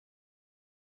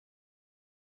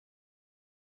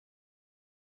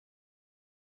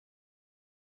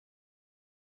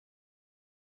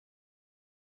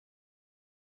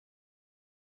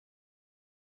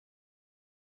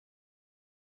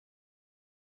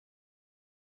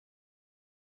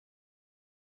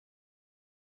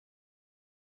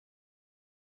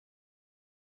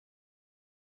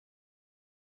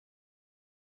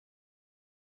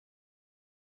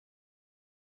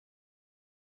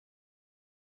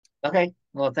Okay.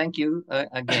 Well, thank you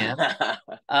again.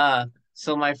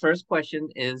 So my first question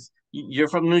is, you're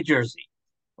from New Jersey,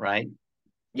 right?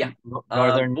 Yeah.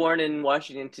 Northern. Born in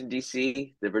Washington,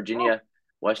 D.C., the Oh, Virginia,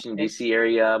 Washington, okay. D.C.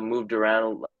 area. Moved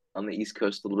around on the East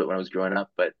Coast a little bit when I was growing up.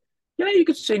 But yeah, you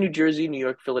could say New Jersey, New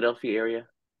York, Philadelphia area.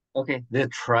 Okay. The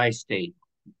tri-state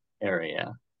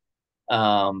area.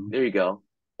 Um, There you go.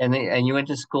 and you went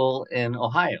to school in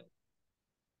Ohio.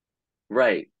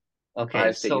 Right. Okay.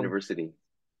 Ohio State So University.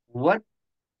 what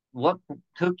what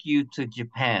took you to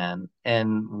Japan,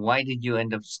 and why did you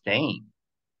end up staying?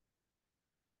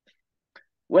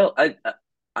 Well,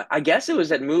 I guess it was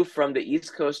that move from the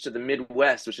East Coast to the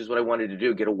Midwest, which is what I wanted to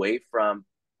do, get away from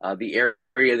the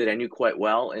area that I knew quite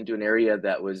well into an area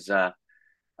that was I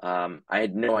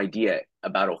had no idea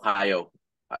about Ohio.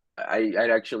 I'd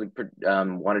actually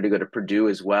wanted to go to Purdue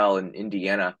as well in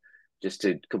Indiana, just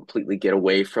to completely get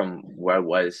away from where I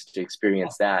was to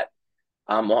experience that.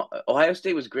 Ohio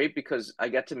State was great because I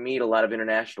got to meet a lot of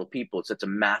international people. It's such a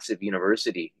massive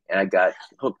university, and I got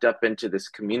hooked up into this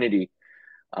community.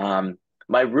 Um,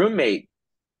 my roommate,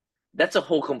 that's a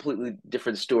whole completely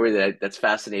different story that's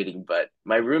fascinating. But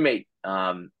my roommate,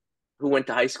 who went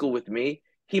to high school with me,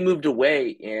 he moved away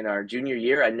in our junior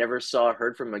year. I never saw,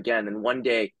 heard from him again. And one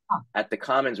day Huh. at the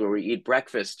Commons where we eat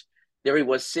breakfast, there he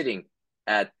was sitting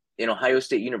at in Ohio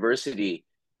State University.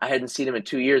 I hadn't seen him in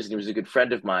 2 years, and he was a good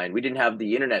friend of mine. We didn't have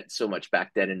the internet so much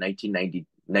back then in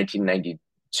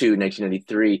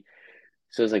 1993.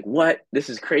 So I was like, what? This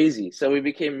is crazy. So we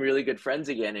became really good friends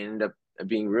again and ended up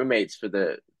being roommates for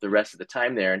the rest of the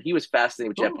time there. And he was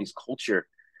fascinated with Oh, Japanese culture.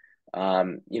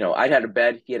 I'd had a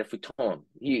bed, he had a futon.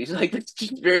 He's like this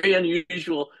just very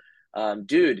unusual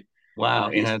dude. wow,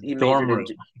 in a He dorm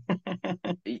majored in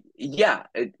room. yeah.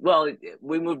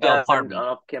 We moved down on Apartment.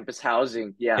 off-campus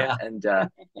housing, yeah, Yeah. and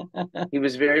he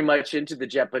was very much into the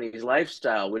Japanese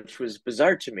lifestyle, which was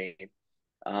bizarre to me.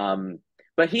 Um,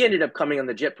 but he ended up coming on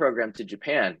the JET program to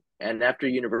Japan. And after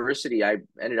university, I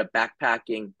ended up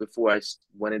backpacking before I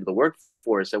went into the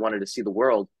workforce. I wanted to see the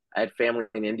world. I had family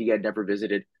in India I'd never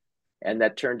visited. And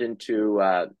that turned into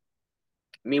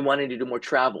me wanting to do more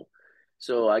travel.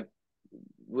 So I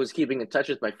was keeping in touch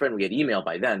with my friend. We had email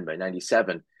by then, by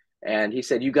 97. And he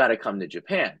said, you got to come to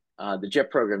Japan. The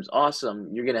JET program's awesome.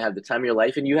 You're going to have the time of your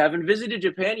life. And you haven't visited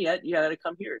Japan yet. You got to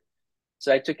come here.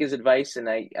 So I took his advice and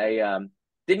I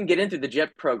didn't get into the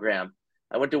JET program.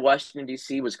 I went to Washington,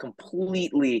 D.C., was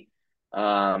completely,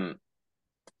 I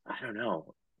don't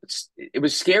know. It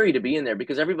was scary to be in there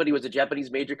because everybody was a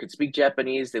Japanese major, could speak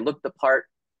Japanese. They looked the part.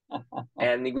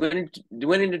 And they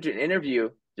went into an interview.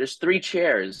 There's three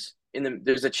chairs.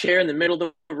 There's a chair in the middle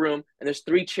of the room, and there's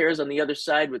three chairs on the other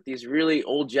side with these really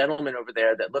old gentlemen over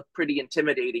there that look pretty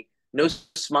intimidating. No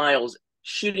smiles,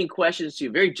 shooting questions to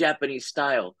you, very Japanese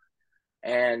style.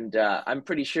 And I'm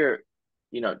pretty sure,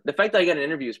 the fact that I got an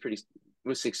interview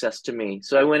was success to me.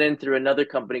 So I went in through another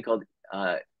company called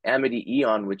Amity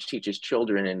Eon, which teaches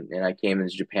children, and I came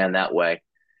into Japan that way.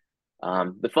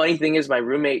 The funny thing is, my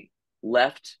roommate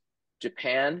left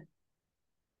Japan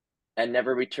and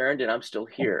never returned, and I'm still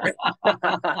here.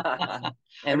 And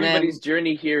Everybody's then,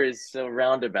 journey here is so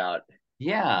roundabout.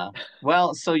 yeah.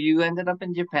 Well, so you ended up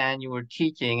in Japan, you were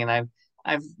teaching, and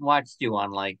I've watched you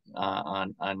on like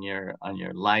on your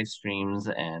live streams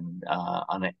and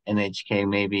on NHK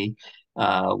maybe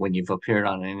when you've appeared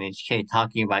on NHK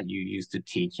talking about you used to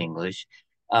teach English.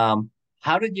 Um,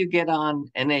 how did you get on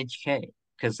NHK?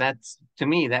 Because that's to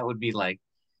me that would be like,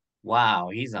 wow,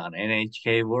 he's on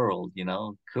NHK World,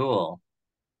 cool.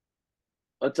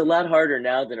 Well, it's a lot harder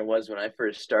now than it was when I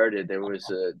first started.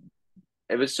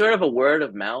 It was sort of a word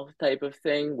of mouth type of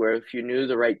thing where if you knew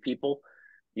the right people,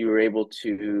 you were able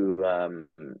to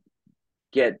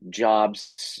get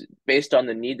jobs based on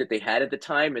the need that they had at the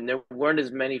time. And there weren't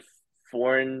as many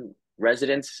foreign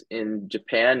residents in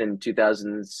Japan in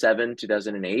 2007,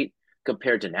 2008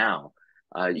 compared to now.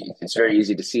 It's very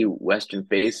easy to see Western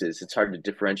faces. It's hard to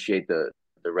differentiate the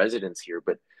residents here.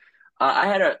 But I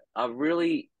had a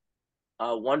really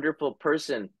wonderful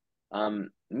person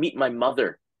meet my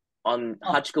mother on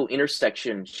Oh, Hachiko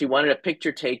intersection. She wanted a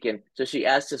picture taken, so she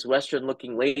asked this Western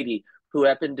looking lady who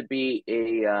happened to be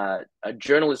a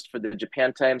journalist for the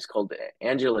Japan Times called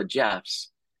Angela Jeffs,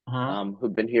 uh-huh.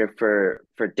 who'd been here for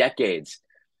decades.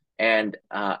 And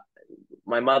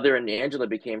my mother and Angela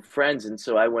became friends, and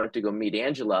so I went to go meet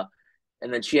Angela,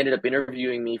 and then she ended up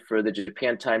interviewing me for the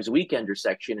Japan Times Weekender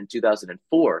section in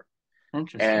 2004,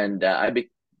 Interesting. and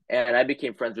I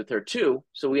became friends with her too.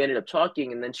 So we ended up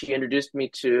talking, and then she introduced me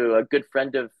to a good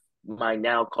friend of mine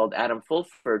now called Adam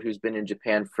Fulford, who's been in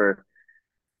Japan for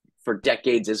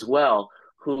decades as well,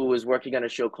 who was working on a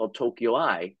show called Tokyo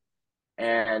Eye.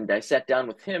 and I sat down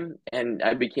with him, and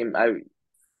I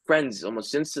friends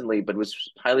almost instantly, but was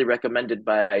highly recommended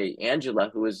by Angela,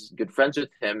 who was good friends with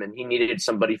him, and he needed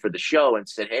somebody for the show, and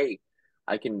said, "Hey,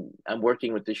 I'm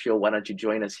working with the show. Why don't you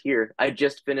join us here?" I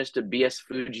just finished a BS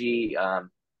Fuji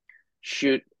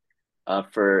shoot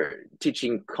for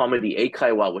teaching comedy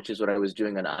eikaiwa, which is what I was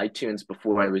doing on iTunes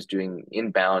before I was doing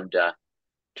inbound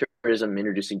tourism,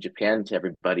 introducing Japan to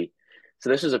everybody. So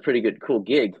this was a pretty good, cool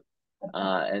gig.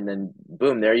 And then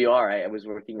boom, there you are. I was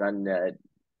working on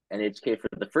NHK for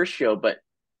the first show, but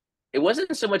it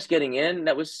wasn't so much getting in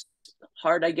that was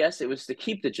hard, I guess. It was to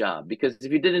keep the job, because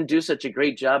if you didn't do such a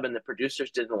great job and the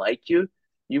producers didn't like you,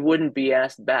 you wouldn't be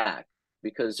asked back,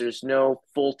 because there's no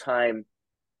full-time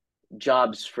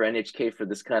jobs for NHK for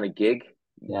this kind of gig.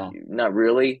 Yeah. Not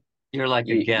really. You're like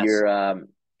a guest, You're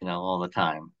all the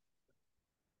time.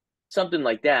 something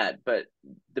like that. But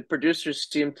the producers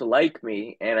seemed to like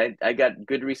me, and I got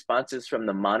good responses from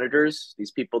the monitors,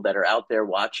 these people that are out there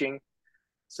watching.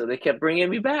 So they kept bringing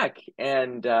me back,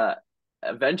 and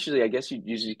eventually, I guess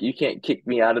you can't kick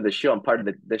me out of the show. I'm part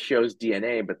of the show's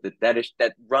DNA, but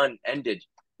that run ended.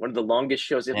 One of the longest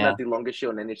shows, if Yeah. not the longest show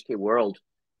in NHK World.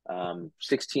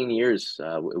 16 years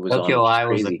it was on, Tokyo which is Eye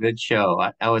was a crazy. good show.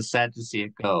 I was sad to see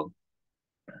it go.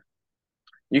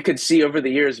 You could see over the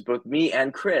years both me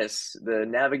and Chris, the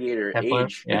navigator, Kepler,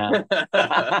 age yeah.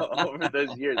 over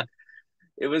those years.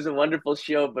 It was a wonderful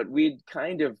show, but we'd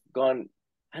kind of gone.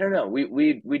 I don't know.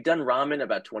 We'd done ramen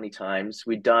about 20 times.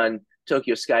 We'd done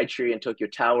Tokyo Skytree and Tokyo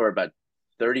Tower about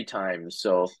 30 times.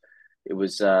 So it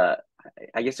was.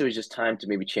 I guess it was just time to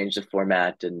maybe change the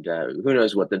format, and who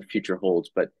knows what the future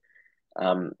holds. But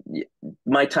um,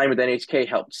 my time with NHK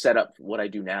helped set up what I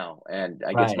do now, and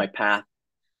I guess my Right. path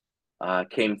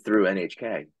came through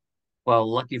NHK.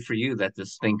 Well, lucky for you that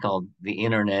this thing called the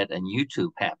internet and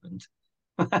YouTube happened.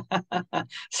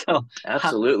 So,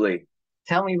 Absolutely.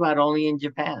 tell me about Only in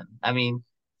Japan. I mean,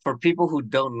 for people who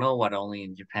don't know what Only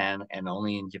in Japan and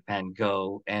Only in Japan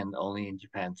Go and Only in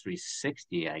Japan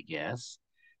 360, I guess,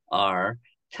 are,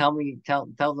 tell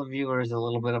the viewers a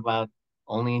little bit about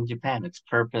Only in Japan, its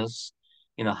purpose,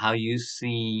 how you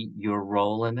see your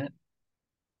role in it.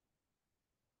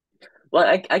 Well,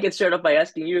 I could start off by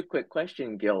asking you a quick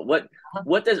question, Gil. What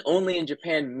does only in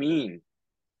Japan mean?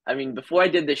 I mean, before I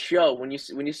did the show, when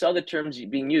you saw the terms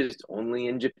being used, only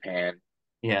in Japan,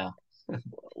 Yeah,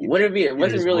 you what could it be? It hear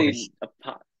wasn't his voice. really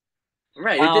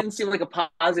right. It Um, didn't seem like a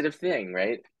positive thing,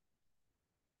 right?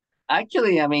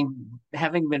 Actually, I mean,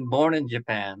 having been born in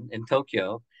Japan, in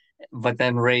Tokyo, but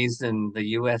then raised in the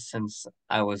US since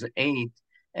I was 8,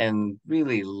 and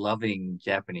really loving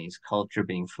Japanese culture,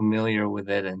 being familiar with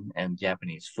it, and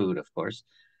Japanese food, of course.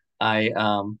 I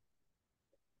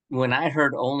When I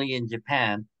heard Only in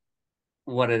Japan,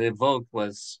 what it evoked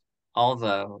was all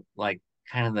the, like,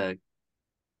 kind of the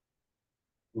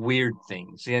weird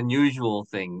things, the unusual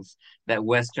things that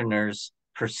Westerners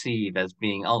perceive as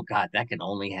being, oh God, that can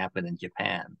only happen in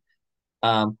Japan.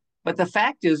 But the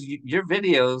fact is, your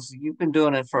videos, you've been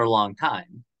doing it for a long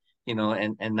time,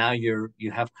 and now you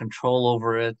have control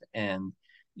over it, and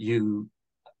you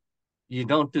you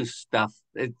don't do stuff.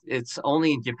 It's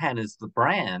Only in Japan is the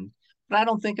brand, but I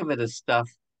don't think of it as stuff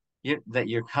that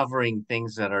you're covering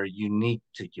things that are unique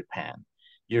to Japan.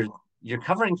 You're you're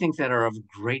covering things that are of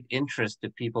great interest to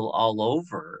people all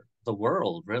over the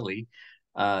world, really,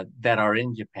 that are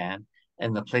in Japan,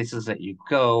 and the places that you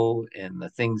go, and the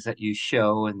things that you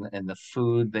show, and the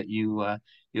food that you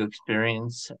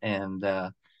experience, and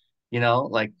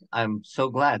like, I'm so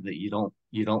glad that you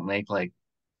don't make, like,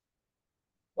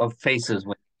 of faces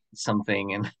when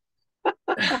something. And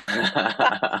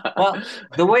well,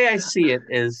 the way I see it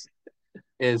is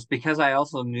because I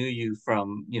also knew you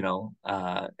from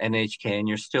NHK, and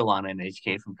you're still on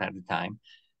NHK from time to time.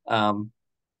 um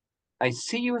I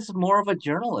see you as more of a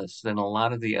journalist than a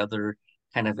lot of the other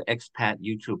kind of expat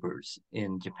YouTubers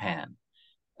in Japan,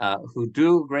 who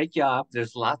do a great job.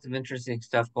 There's lots of interesting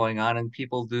stuff going on, and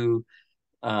people do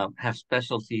have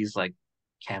specialties like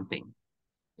camping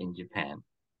in Japan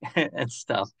and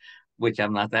stuff, which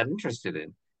I'm not that interested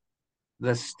in.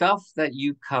 The stuff that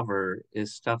you cover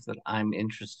is stuff that I'm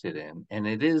interested in, and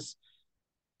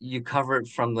you cover it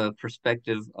from the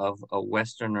perspective of a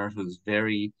Westerner who's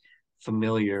very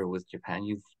familiar with Japan.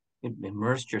 You've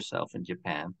immersed yourself in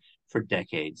Japan for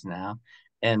decades now,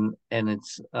 and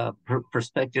it's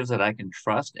perspectives that I can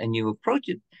trust. And you approach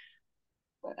it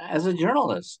as a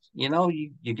journalist.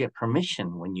 You get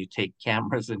permission when you take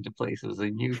cameras into places,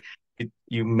 and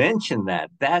you mention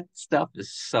that stuff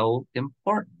is so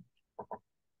important,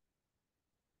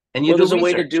 and you Well, do there's a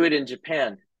way to research. do it in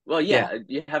Japan. Well, Yeah, yeah,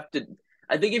 you have to.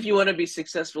 I think if you want to be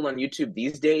successful on YouTube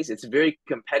these days, it's very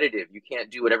competitive. You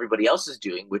can't do what everybody else is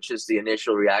doing, which is the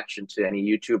initial reaction to any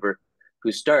YouTuber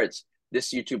who starts.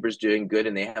 This YouTuber's doing good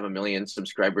and they have 1 million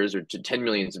subscribers or to 10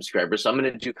 million subscribers. So I'm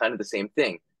going to do kind of the same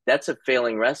thing. That's a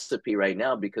failing recipe right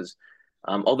now because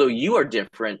although you are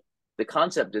different, the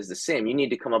concept is the same. You need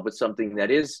to come up with something that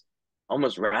is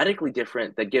almost radically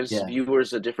different, that gives Yeah.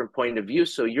 viewers a different point of view.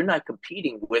 So you're not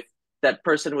competing with that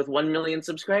person with 1 million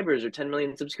subscribers or 10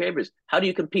 million subscribers. How do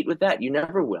you compete with that? You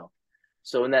never will.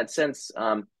 So in that sense,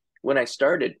 when I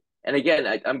started, and again,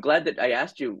 I'm glad that I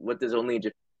asked you what does only in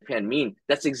Japan mean.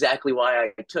 That's exactly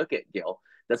why I took it, Gil.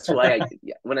 That's why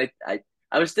when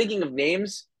I was thinking of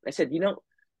names, I said,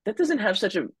 that doesn't have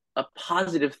such a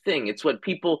positive thing. It's what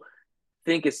people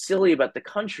think is silly about the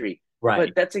country.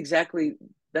 But Right.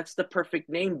 that's the perfect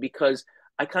name because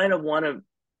I kind of want to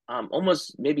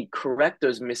almost maybe correct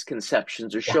those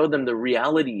misconceptions or Yeah. show them the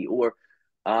reality. Or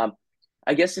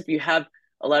I guess if you have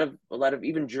a lot of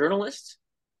even journalists,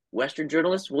 Western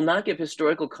journalists will not give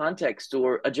historical context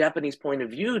or a Japanese point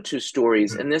of view to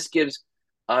stories, Mm. and this gives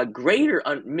a greater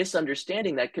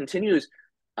misunderstanding that continues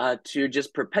to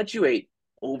just perpetuate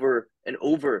over and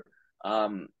over.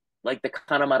 Like the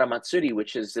Kanamara Matsuri,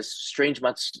 which is this strange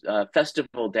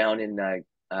festival down in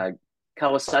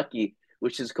Kawasaki,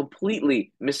 which is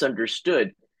completely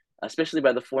misunderstood, especially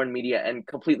by the foreign media, and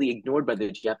completely ignored by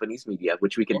the Japanese media,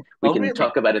 which we Oh, can really?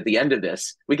 talk about at the end of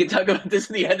this. We can talk about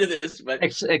this at the end of this, but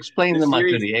Explain the the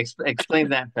series. Matsuri. Explain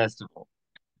that festival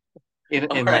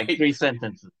All in like right, 3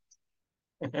 sentences.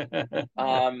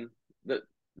 um,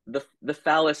 the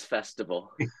Phallus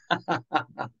Festival,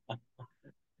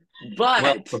 Well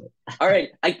but put. all right,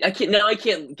 I can't now. I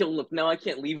can't look now. I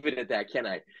can't leave it at that, can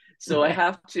I? So I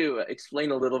have to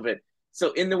explain a little bit.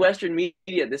 So in the Western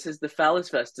media, this is the Phallus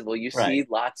Festival. You Right. see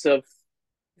lots of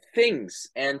things,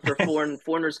 and for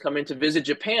foreigners coming to visit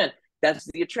Japan, that's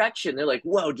the attraction. They're like,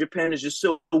 "Wow, Japan is just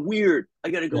so weird. I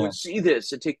got to go Yeah. and see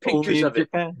this and take Only pictures in of it."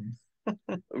 Japan.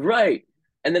 Right.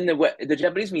 And then the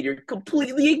Japanese media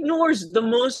completely ignores the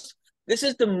most. This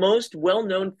is the most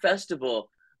well-known festival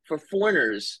for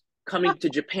foreigners coming to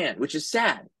Japan, which is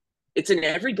sad. It's in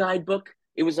every guidebook.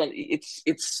 It was on. It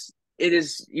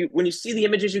is. When you see the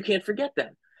images, you can't forget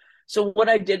them. So what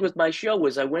I did with my show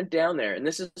was I went down there, and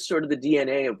this is sort of the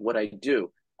DNA of what I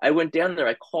do. I went down there.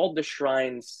 I called the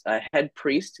shrine's head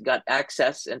priest, got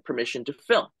access and permission to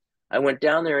film. I went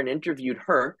down there and interviewed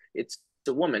her. It's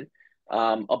a woman,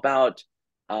 about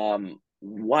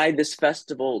why this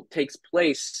festival takes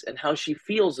place and how she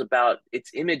feels about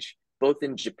its image, both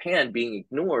in Japan being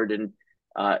ignored and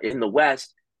in the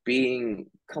West being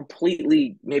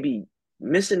completely maybe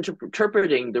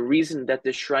misinterpreting the reason that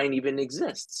this shrine even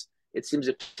exists. It seems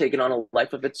to have taken on a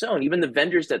life of its own. Even the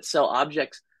vendors that sell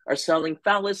objects are selling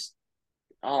phallus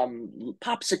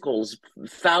popsicles,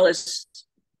 phallus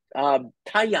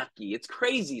taiyaki. It's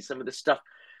crazy, some of the stuff.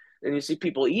 And you see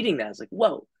people eating that. It's like,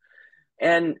 whoa.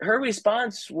 And her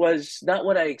response was not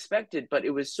what I expected, but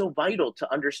it was so vital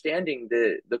to understanding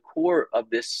the core of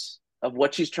this, of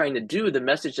what she's trying to do, the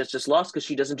message that's just lost because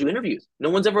she doesn't do interviews. No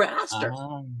one's ever asked her,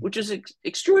 which is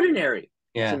extraordinary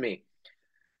to Yeah. me.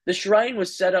 The shrine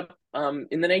was set up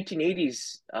in the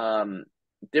 1980s.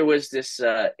 There was this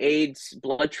AIDS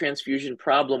blood transfusion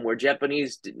problem where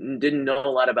Japanese didn't know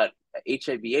a lot about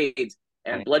HIV/AIDS,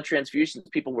 and Right. blood transfusions,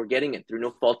 people were getting it through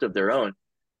no fault of their own.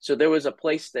 So there was a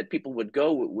place that people would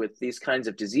go with these kinds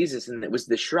of diseases, and it was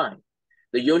the shrine.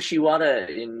 The Yoshiwara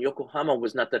in Yokohama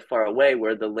was not that far away,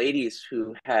 where the ladies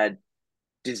who had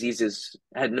diseases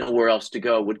had nowhere else to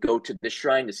go, would go to the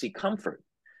shrine to seek comfort.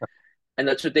 And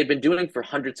that's what they've been doing for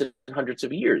hundreds and hundreds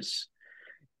of years.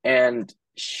 And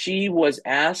she was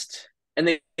asked, and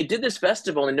they did this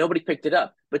festival and nobody picked it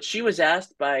up, but she was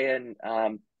asked by an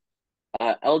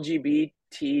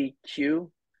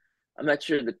LGBTQ, I'm not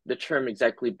sure the term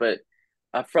exactly, but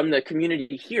from the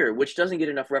community here, which doesn't get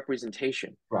enough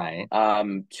representation, Right.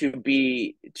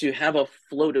 to have a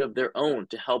float of their own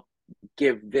to help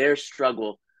give their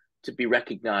struggle to be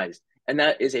recognized. And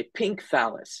that is a pink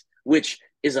phallus, which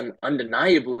is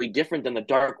undeniably different than the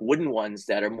dark wooden ones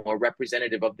that are more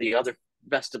representative of the other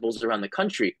festivals around the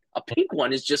country. A pink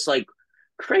one is just like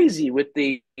crazy with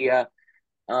the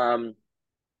um,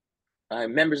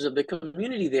 members of the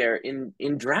community there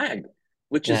in drag,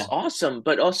 which is Yeah. awesome,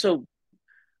 but also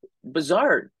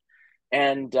bizarre.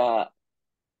 And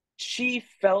she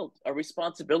felt a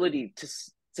responsibility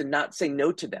to not say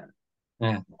no to them,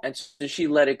 Yeah. and so she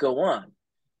let it go on,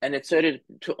 and it started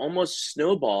to almost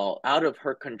snowball out of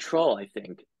her control, I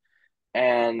think.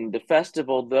 And the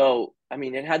festival, though, I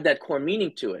mean, it had that core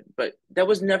meaning to it, but that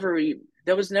was never.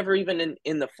 that was never even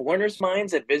in the foreigners'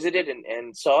 minds that visited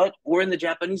and saw it, or in the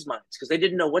Japanese minds, because they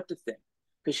didn't know what to think,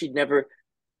 because she'd never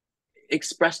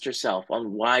expressed herself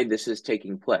on why this is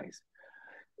taking place.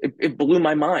 It blew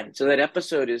my mind. So that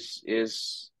episode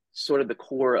is sort of the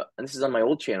core, and this is on my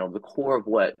old channel, the core of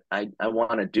what I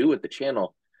want to do with the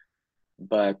channel.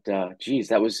 But geez,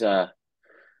 that was now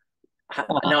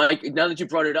that you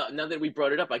brought it up, now that we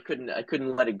brought it up, I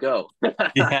couldn't let it go.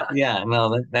 Yeah, yeah,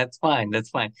 no, that's fine. That's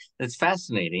fine. That's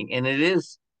fascinating. And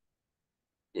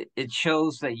it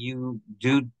shows that you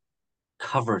do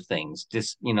cover things,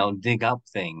 just, dig up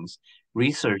things,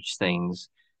 research things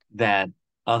that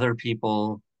other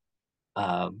people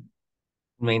um,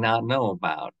 may not know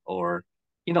about. Or,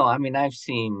 I mean, I've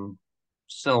seen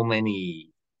so many,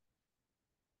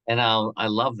 and I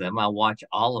love them. I'll watch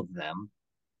all of them.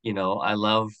 I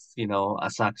love,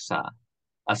 Asakusa,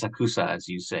 as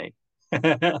you say.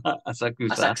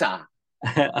 Asakusa.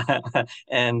 Asakusa.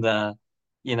 And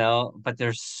but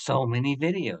there's so many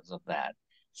videos of that.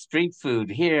 Street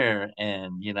food here,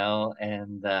 and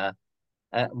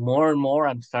more and more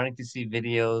I'm starting to see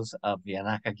videos of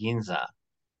Yanaka Ginza,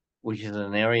 which is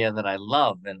an area that I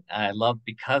love, and I love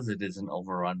because it isn't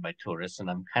overrun by tourists. And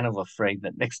I'm kind of afraid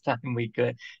that next time we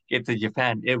could get to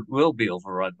Japan, it will be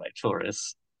overrun by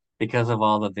tourists because of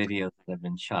all the videos that have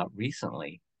been shot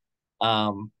recently.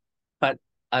 But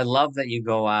I love that you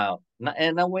go out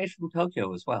and away from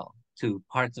Tokyo as well to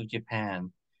parts of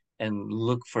Japan and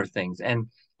look for things. And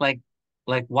like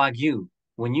like Wagyu,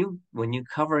 when you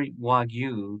cover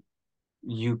Wagyu,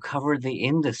 you cover the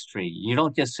industry. You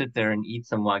don't just sit there and eat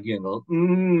some Wagyu and go,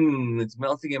 it's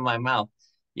melting in my mouth.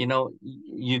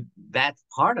 You that's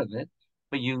part of it,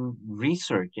 but you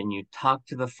research and you talk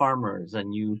to the farmers,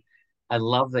 and I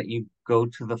love that you go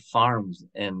to the farms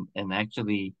and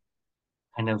actually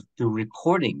kind of do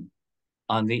reporting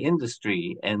on the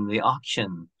industry and the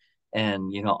auction,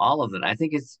 and all of it. I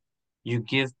think it's you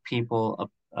give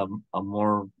people a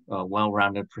more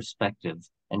well-rounded perspective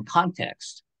and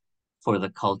context for the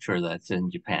culture that's in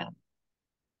Japan.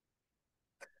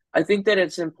 I think that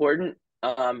it's important.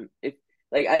 If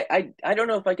like I don't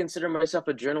know if I consider myself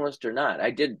a journalist or not.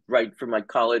 I did write for my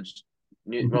college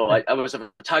well, I was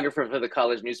a photographer for the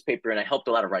college newspaper, and I helped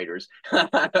a lot of writers.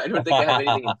 I don't think I have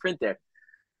anything in print there,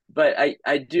 but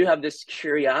I do have this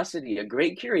curiosity, a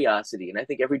great curiosity, and I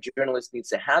think every journalist needs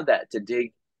to have that, to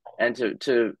dig and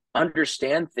to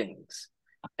understand things.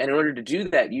 And in order to do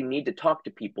that, you need to talk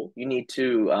to people. You need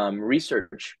to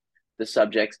research the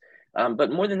subjects.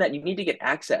 But more than that, you need to get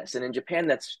access. And in Japan,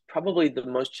 that's probably the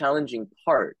most challenging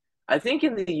part. I think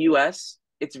in the US,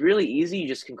 it's really easy. You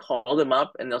just can call them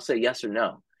up and they'll say yes or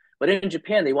no. But in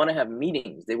Japan, they want to have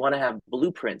meetings. They want to have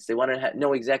blueprints. They want to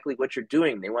know exactly what you're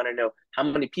doing. They want to know how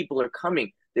many people are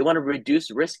coming. They want to reduce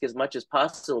risk as much as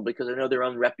possible because they know their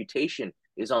own reputation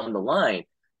is on the line.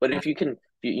 But if you can,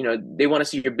 they want to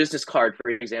see your business card,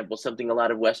 for example, something a lot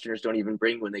of Westerners don't even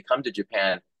bring when they come to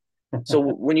Japan. So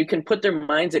when you can put their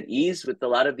minds at ease with a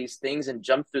lot of these things and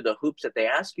jump through the hoops that they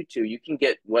ask you to, you can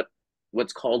get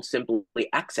what's called simply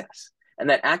access. And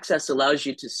that access allows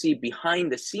you to see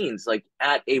behind the scenes, like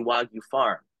at a Wagyu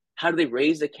farm. How do they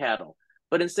raise the cattle?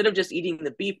 But instead of just eating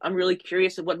the beef, I'm really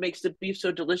curious of what makes the beef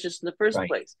so delicious in the first Right,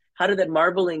 place. How did that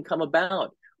marbling come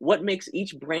about? What makes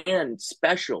each brand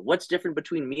special? What's different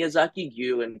between Miyazaki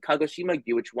Gyu and Kagoshima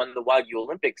Gyu, which won the Wagyu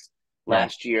Olympics right.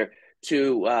 last year,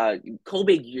 to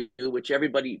Kobe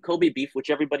Gyu, Kobe beef,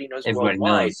 which everybody knows Everybody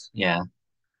worldwide. knows. Yeah,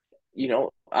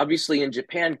 Obviously in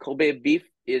Japan, Kobe beef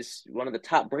is one of the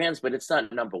top brands, but it's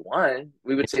not number one.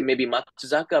 We would say maybe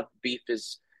Matsuzaka beef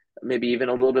is maybe even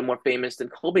a little bit more famous than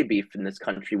Kobe beef in this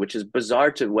country, which is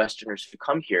bizarre to Westerners who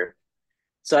come here.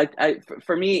 So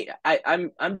for me,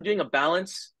 I'm doing a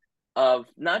balance of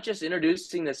not just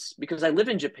introducing this because I live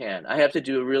in Japan. I have to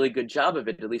do a really good job of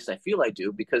it. At least I feel I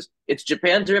do, because it's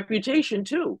Japan's reputation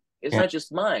too. It's yeah. not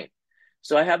just mine.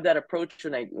 So I have that approach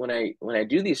when I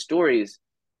do these stories.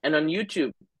 And on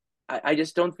YouTube, I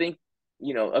just don't think,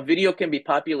 a video can be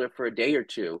popular for a day or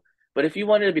two, but if you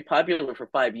want it to be popular for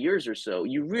 5 years or so,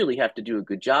 you really have to do a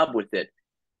good job with it.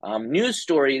 News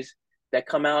stories that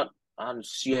come out on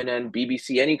CNN,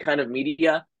 BBC, any kind of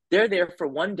media, they're there for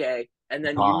one day and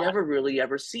then you God, never really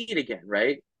ever see it again,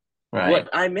 right? right. What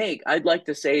I make, I'd like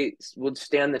to say, would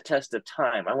stand the test of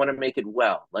time. I want to make it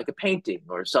well, like a painting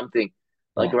or something,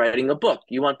 like Yeah. writing a book.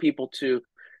 You want people to,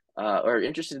 are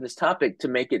interested in this topic, to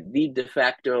make it the de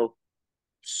facto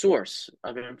source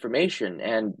of information.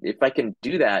 And if I can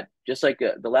do that, just like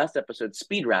the last episode,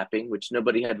 speed rapping, which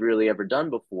nobody had really ever done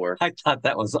before, I thought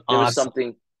that was there was awesome.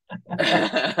 something.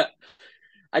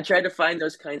 I try to find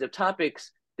those kinds of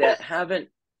topics that haven't,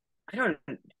 I don't,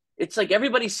 it's like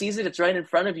everybody sees it, it's right in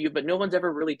front of you, but no one's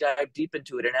ever really dived deep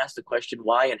into it and asked the question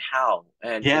why and how.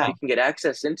 And if Yeah, you can get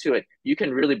access into it, you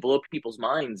can really blow people's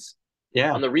minds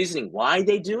yeah, on the reasoning why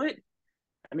they do it.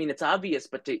 I mean, it's obvious,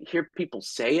 but to hear people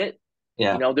say it,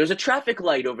 yeah, there's a traffic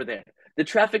light over there. The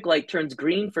traffic light turns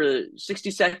green for 60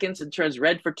 seconds and turns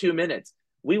red for 2 minutes.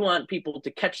 We want people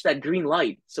to catch that green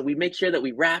light. So we make sure that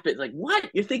we wrap it like, what?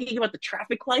 You're thinking about the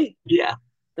traffic light? yeah.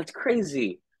 That's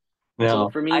crazy. So No,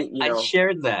 for me, I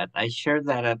shared that. I shared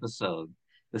that episode,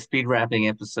 the speed rapping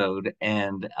episode,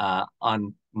 and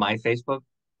on my Facebook,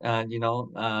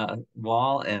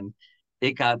 wall, and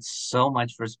it got so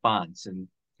much response, and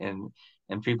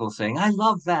and people saying, "I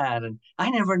love that," and "I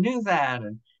never knew that,"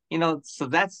 and so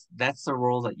that's the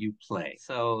role that you play.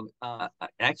 So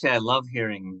actually, I love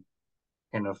hearing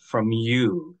kind of from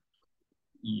you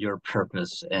your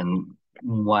purpose and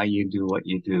why you do what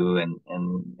you do, and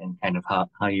kind of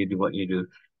how you do what you do.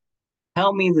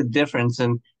 Tell me the difference.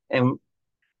 And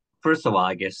first of all,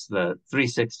 I guess the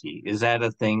 360, is that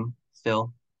a thing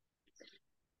still?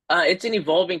 it's an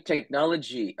evolving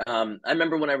technology. I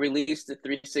remember when I released the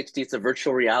 360, it's a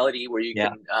virtual reality where you Yeah.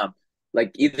 can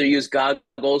like either use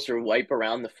goggles or wipe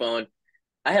around the phone.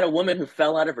 I had a woman who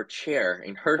fell out of her chair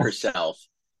and hurt herself.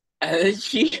 And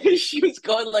she was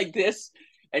going like this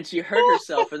and she hurt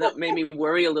herself, and that made me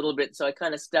worry a little bit. So I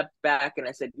kind of stepped back and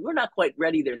I said, we're not quite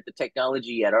ready there, the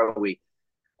technology yet, are we?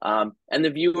 And the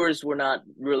viewers were not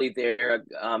really there.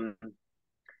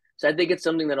 So I think it's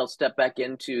something that I'll step back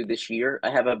into this year. I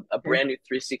have a Okay. brand new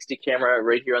 360 camera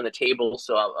right here on the table,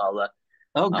 so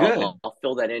Oh, good. I'll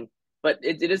fill that in. But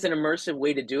it is an immersive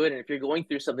way to do it. And if you're going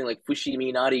through something like Fushimi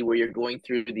Inari, where you're going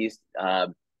through these,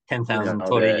 10,000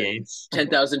 Torii the gates.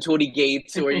 10,000 toady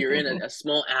gates, or you're in a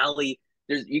small alley,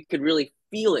 you could really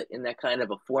feel it in that kind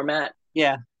of a format.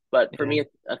 Yeah. But for Yeah. me,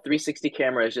 a 360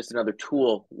 camera is just another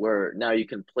tool where now you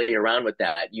can play around with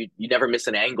that. You never miss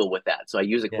an angle with that. So I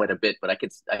use it Yeah. quite a bit, but I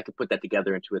could put that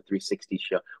together into a 360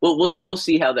 show. We'll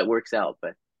see how that works out.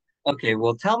 But Okay.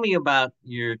 Well, tell me about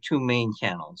your two main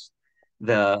channels,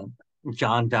 the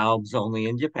John Daub's Only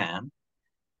in Japan,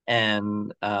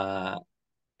 and the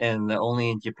Only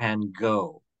in Japan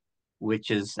Go,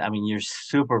 which is, I mean, you're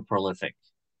super prolific.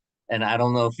 And I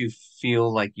don't know if you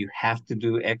feel like you have to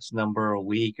do X number a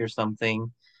week or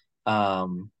something.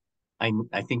 Um,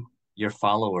 I think your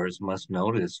followers must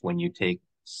notice when you take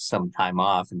some time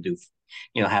off and do,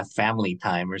 have family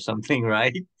time or something,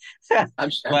 right?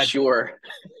 I'm But sure.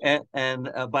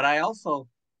 but I also,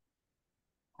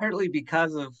 partly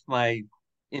because of my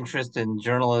interest in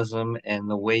journalism and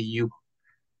the way you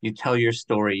tell your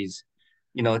stories,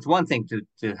 it's one thing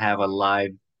to have a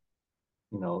live,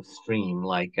 stream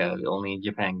like Only in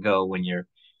Japan Go, when you're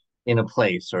in a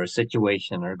place or a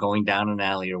situation or going down an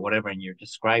alley or whatever, and you're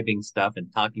describing stuff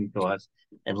and talking to us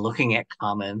and looking at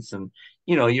comments, and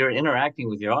you're interacting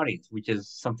with your audience, which is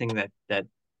something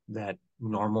that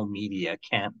normal media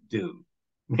can't do,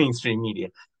 mainstream media.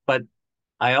 But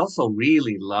I also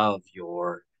really love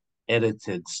your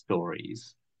edited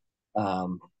stories,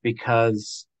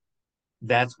 because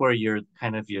that's where your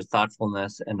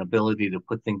thoughtfulness and ability to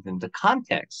put things into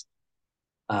context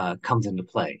comes into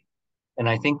play. And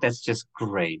I think that's just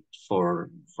great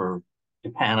for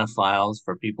Japanophiles,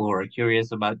 for people who are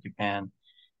curious about Japan.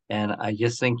 And I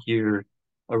just think you're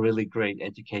a really great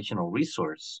educational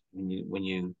resource when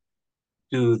you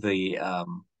do the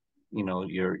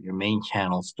your main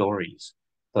channel stories.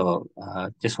 So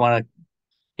just want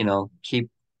to keep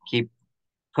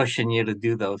pushing you to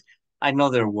do those. I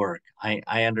know their work.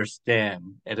 I understand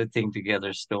editing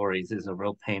together stories is a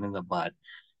real pain in the butt,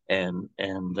 and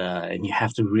you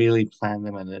have to really plan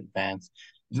them in advance.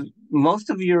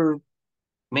 Most of your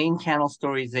main channel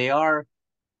stories, they are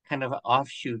kind of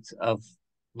offshoots of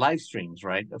live streams,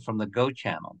 right? From the Go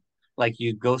channel. Like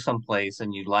you go someplace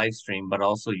and you live stream, but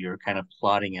also you're kind of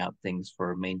plotting out things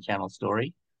for a main channel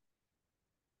story.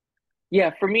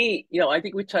 Yeah, for me, I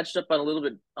think we touched up on a little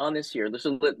bit on this here. This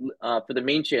is for the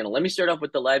main channel. Let me start off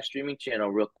with the live streaming channel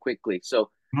real quickly.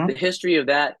 So Hmm. the history of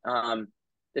that,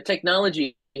 the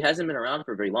technology hasn't been around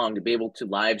for very long to be able to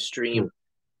live stream True.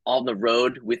 on the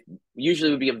road with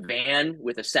usually would be a van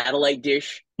with a satellite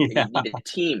dish, and Yeah. you need a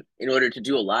team in order to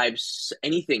do a live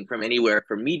anything from anywhere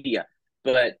for media.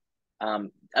 But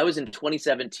I was in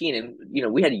 2017,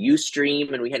 and we had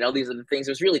Ustream and we had all these other things.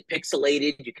 It was really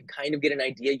pixelated. You could kind of get an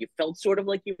idea. You felt sort of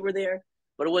like you were there,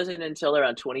 but it wasn't until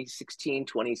around 2016,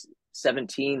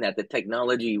 2017 that the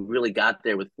technology really got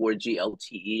there with 4G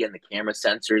LTE and the camera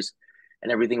sensors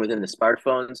and everything within the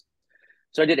smartphones.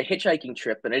 So I did a hitchhiking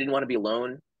trip, and I didn't want to be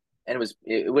alone. And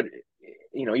it would,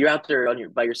 you're out there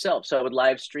by yourself. So I would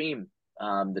live stream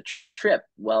the trip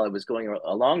while I was going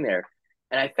along there,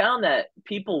 and I found that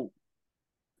people,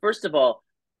 first of all,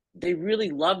 they really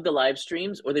love the live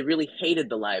streams or they really hated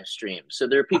the live stream. So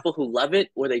there are people who love it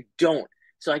or they don't.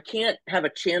 So I can't have a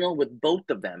channel with both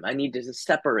of them. I need to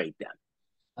separate them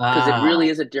because it Ah, really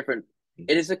is a different,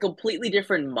 it is a completely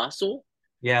different muscle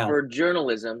yeah, for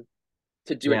journalism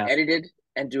to do it yeah, edited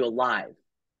and do a live.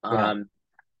 yeah. Um,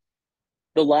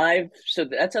 the live, so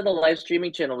that's how the live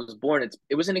streaming channel was born.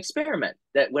 It was an experiment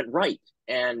that went right,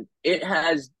 and it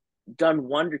has done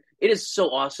wonder. It is so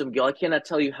awesome, Gil. I cannot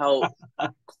tell you how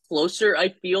closer I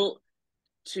feel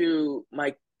to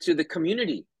the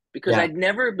community because Yeah, I'd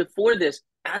never before this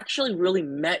actually really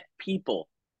met people.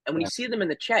 And when you yeah, see them in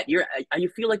the chat, you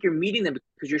feel like you're meeting them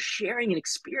because you're sharing an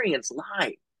experience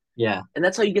live, yeah, and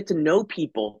that's how you get to know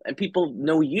people, and people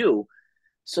know you.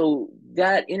 So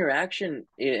that interaction,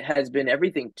 it has been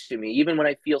everything to me. Even when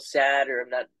I feel sad or I'm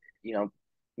not, you know,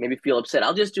 maybe feel upset,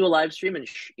 I'll just do a live stream and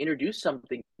introduce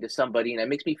something to somebody, and it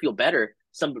makes me feel better.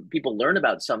 Some people learn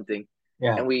about something,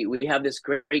 yeah, and we have this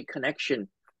great connection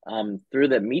through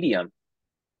the medium.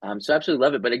 So I absolutely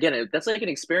love it. But again, that's like an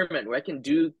experiment where I can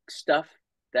do stuff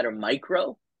that are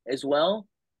micro as well.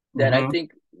 That I hmm,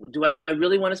 think, do I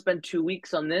really want to spend 2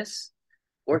 weeks on this,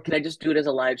 or can I just do it as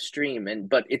a live stream? And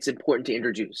but it's important to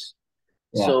introduce.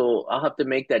 yeah, So I'll have to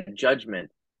make that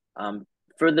judgment.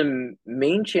 For the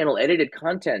main channel edited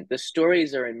content, the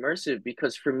stories are immersive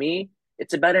because for me,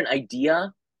 it's about an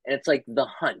idea and it's like the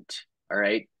hunt. All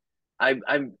right.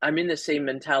 I'm in the same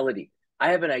mentality.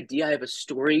 I have an idea, I have a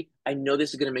story. I know this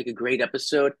is gonna make a great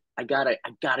episode. I gotta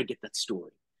get that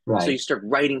story. So you right, start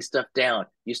writing stuff down.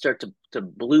 You start to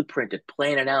blueprint it,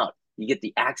 plan it out. You get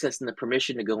the access and the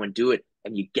permission to go and do it,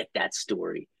 and you get that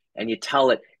story and you tell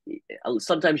it.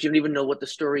 Sometimes you don't even know what the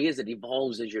story is. It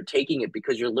evolves as you're taking it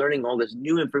because you're learning all this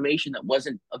new information that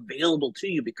wasn't available to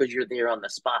you because you're there on the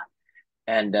spot.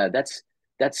 And that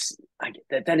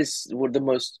is one of the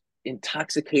most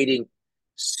intoxicating,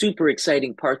 super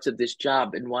exciting parts of this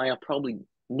job, and why I'll probably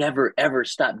never ever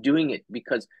stop doing it.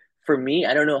 Because for me,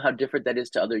 I don't know how different that is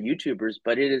to other YouTubers,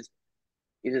 but it is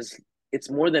it's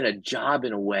more than a job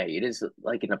in a way. It is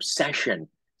like an obsession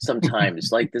sometimes.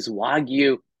 Like this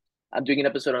Wagyu, I'm doing an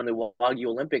episode on the Wagyu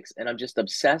Olympics, and I'm just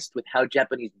obsessed with how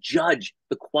Japanese judge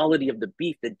the quality of the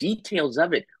beef, the details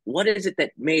of it. What is it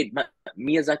that made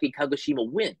Miyazaki Kagoshima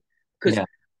win? Because yeah,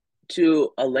 to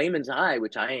a layman's eye,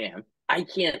 which I am, I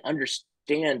can't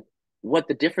understand what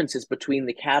the difference is between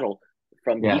the cattle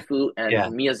from yeah, Gifu and yeah,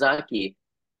 Miyazaki.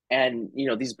 And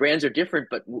these brands are different,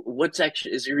 but what's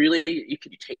actually, is it really, you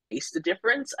can taste the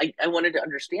difference? I wanted to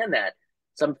understand that.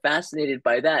 So I'm fascinated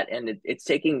by that. And it's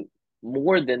taking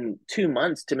more than 2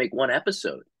 months to make one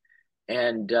episode.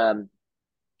 And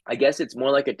I guess it's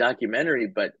more like a documentary,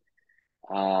 but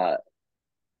uh,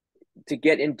 to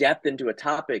get in depth into a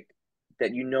topic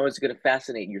that is going to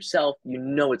fascinate yourself,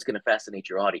 it's going to fascinate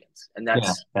your audience. And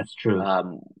yeah. That's true.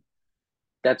 um,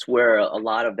 that's where a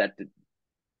lot of that,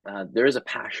 there is a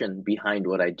passion behind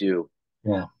what I do.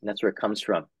 Yeah, And that's where it comes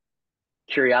from.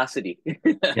 Curiosity.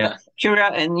 yeah.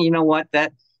 And you know what?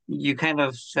 That you kind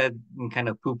of said and kind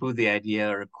of poo-poo the idea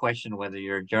or question whether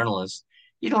you're a journalist.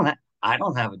 You don't have, I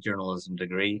don't have a journalism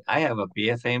degree. I have a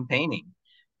BFA in painting,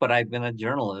 but I've been a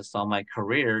journalist all my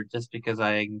career just because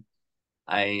I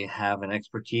have an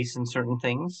expertise in certain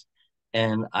things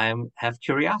and I'm have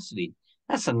curiosity.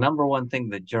 That's the number one thing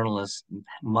that journalists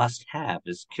must have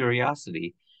is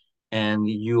curiosity. And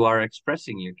you are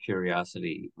expressing your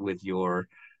curiosity with your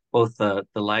both the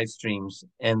live streams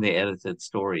and the edited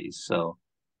stories. So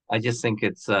I just think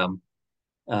it's uh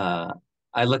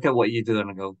I look at what you do and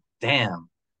I go, damn,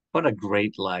 what a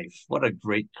great life, what a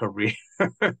great career.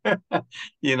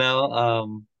 You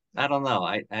know, I don't know.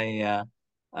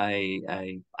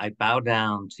 I bow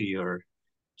down to your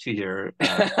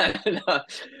No,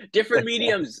 different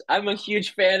mediums. I'm a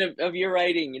huge fan of your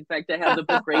writing. In fact, I have the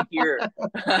book right here.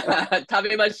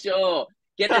 Tabemashou.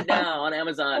 Get it now on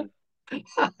Amazon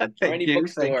or thank any you,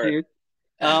 thank bookstore. you.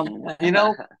 You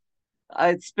know,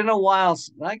 it's been a while.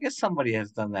 I guess somebody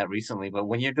has done that recently, but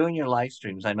when you're doing your live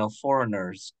streams, I know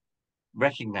foreigners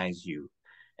recognize you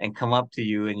and come up to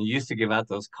you, and you used to give out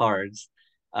those cards.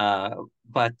 Uh,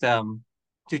 but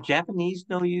do Japanese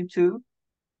know you too?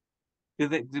 Do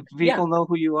Yeah, people know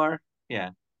who you are? Yeah,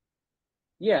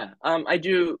 yeah. I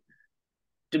do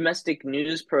domestic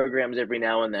news programs every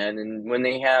now and then, and when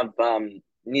they have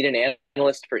need an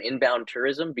analyst for inbound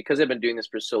tourism, because I've been doing this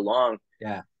for so long,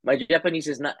 yeah. my Japanese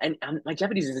is not, and my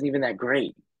Japanese isn't even that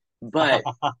great, but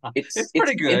it's It's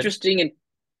it's pretty good. interesting, and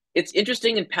it's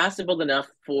interesting and passable enough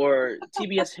for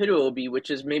TBS Hirobi,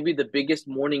 which is maybe the biggest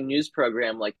morning news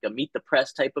program, like a Meet the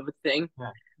Press type of a thing,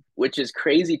 Yeah. which is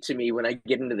crazy to me when I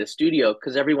get into the studio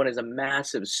because everyone is a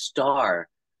massive star.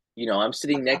 I'm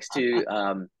sitting next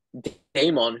to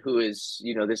Damon, who is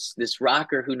this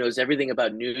rocker who knows everything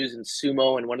about news and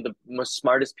sumo, and one of the most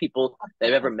smartest people that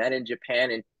I've ever met in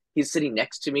Japan. And he's sitting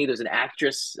next to me. There's an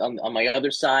actress on my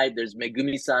other side. There's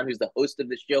Megumi-san, who's the host of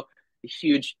the show, a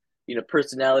huge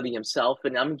personality himself,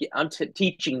 and I'm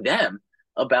teaching them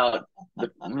about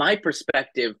my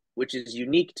perspective, which is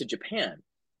unique to Japan,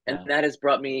 and Yeah. that has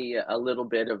brought me a little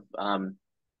bit of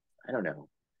I don't know,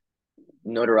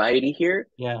 notoriety here,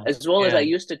 Yeah. as well as I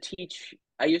Yeah. used to teach.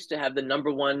 I used to have the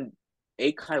number one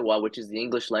Eikaiwa, which is the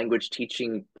English language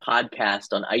teaching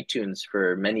podcast on iTunes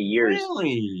for many years.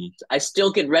 Really? I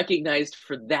still get recognized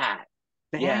for that.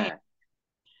 Dang, Yeah.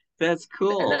 that's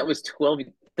And that cool. was 12,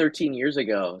 13 years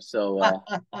ago. So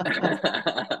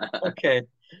Okay.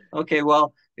 Okay.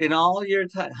 Well, in all your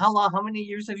time, how many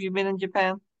years have you been in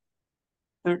Japan?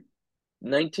 Thir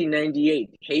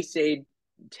 1998, Heisei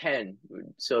 10.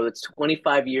 So it's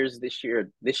 25 years this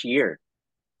year.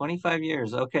 25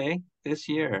 years. Okay. This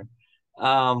year.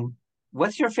 Um,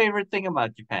 what's your favorite thing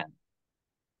about Japan?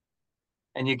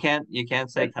 And you can't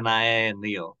say That Kanae and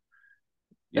Leo,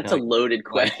 that's a your loaded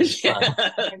wife and question. son.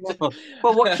 I know.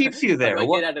 But what keeps you How do there? I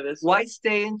get out of this one? Why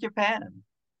stay in Japan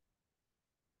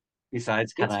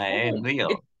besides It's Kanae and home. Leo,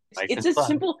 wife It's and a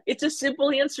son?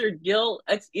 simple answer, Gil.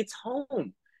 It's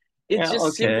home. It's Yeah,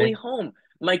 just simply okay. home.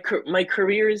 My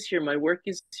career is here. My work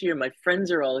is here. My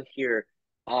friends are all here.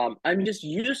 I'm just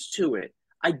used to it.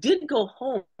 I did go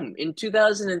home in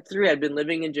 2003. I'd been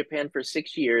living in Japan for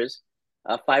 6 years,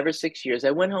 5 or 6 years.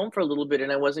 I went home for a little bit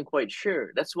and I wasn't quite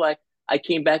sure. That's why I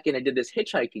came back and I did this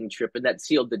hitchhiking trip, and that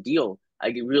sealed the deal. I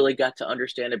really got to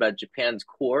understand about Japan's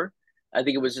core. I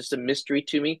think it was just a mystery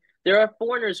to me. There are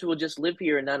foreigners who will just live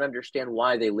here and not understand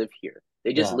why they live here.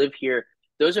 They just Yeah, live here.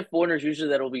 Those are foreigners usually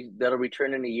that'll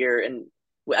return in a year, and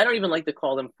I don't even like to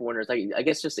call them foreigners. I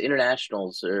guess just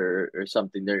internationals or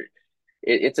something.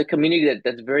 It's a community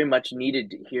that's very much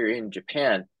needed here in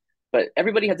Japan, but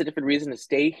everybody has a different reason to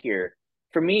stay here.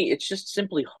 For me, it's just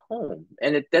simply home,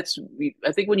 and that's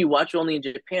I think when you watch Only in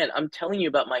Japan, I'm telling you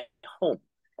about my home,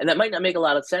 and that might not make a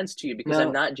lot of sense to you because I'm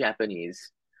no, not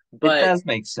Japanese, it but does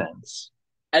make sense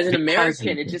as an because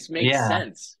American, it just makes yeah,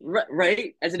 sense,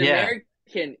 right? As an yeah.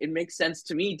 American, it makes sense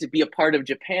to me to be a part of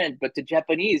Japan, but to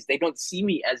Japanese, they don't see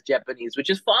me as Japanese, which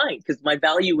is fine because my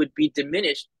value would be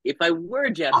diminished if I were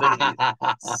Japanese.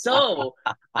 So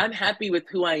I'm happy with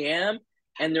who I am,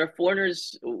 and there are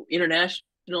foreigners,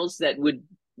 internationals that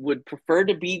would prefer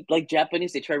to be like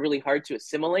Japanese. They try really hard to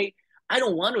assimilate. I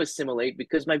don't want to assimilate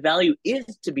because my value is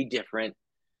to be different,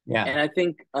 Yeah. and I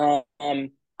think in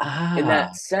Ah,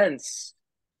 that sense,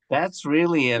 that's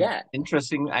really a yeah,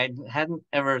 interesting. I hadn't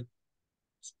ever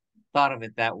thought of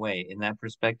it that way in that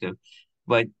perspective.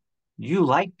 But you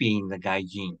like being the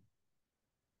gaijin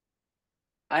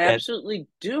I that absolutely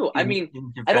do. I mean,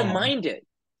 in I don't Japan. mind it.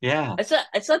 Yeah,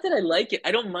 It's not that I like it.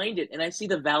 I don't mind it, and I see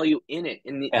the value in it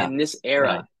yeah, in this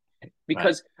era yeah. Right.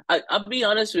 because I'll be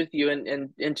honest with you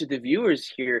and to the viewers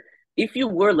here. If you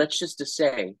were, let's just to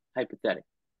say, hypothetically,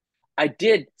 I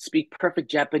did speak perfect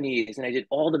Japanese and I did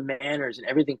all the manners and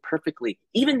everything perfectly.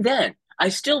 Even then, I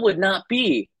still would not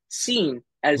be seen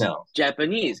as No,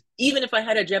 Japanese, even if I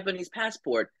had a Japanese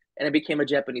passport and I became a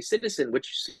Japanese citizen,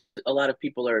 which a lot of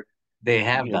people are, they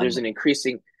have done there's that. an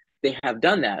increasing, they have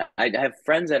done that. I have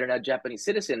friends that are now Japanese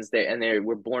citizens there and they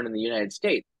were born in the United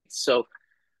States. So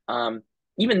um,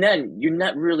 even then, you're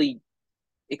not really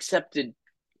accepted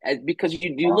because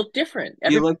you Well, look different.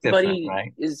 you look different, Everybody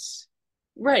right? is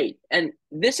right, and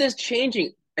this is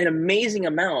changing an amazing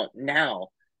amount now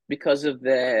because of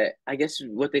the, I guess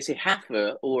what they say,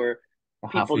 halfa, or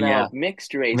people now Yeah, of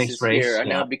mixed mixed races here race. are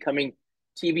now Yeah. becoming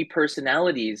TV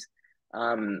personalities.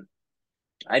 Um,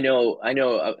 I know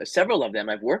several of them.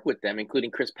 I've worked with them,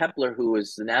 including Chris Pepler, who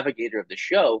was the navigator of the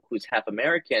show, who's half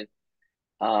American,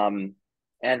 um,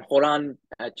 and Horan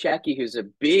Chaki, who's a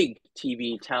big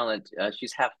TV talent.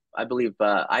 She's half, I believe,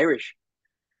 Irish,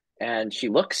 and she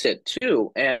looks it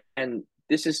too. And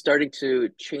this is starting to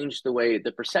change the way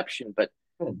the perception. But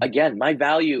Good. again, my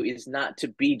value is not to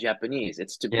be Japanese;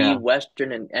 it's to be Yeah.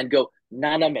 Western and go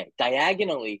naname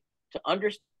diagonally to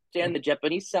understand the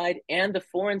Japanese side and the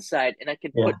foreign side. And I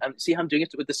can Yeah. put see how I'm doing it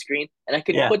with the screen, and I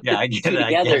can Yeah. put Yeah. the I get two it. I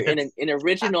together get in it. an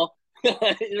original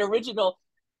an original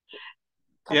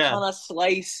Yeah. katana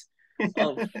slice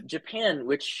of Japan,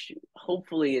 which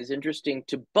hopefully is interesting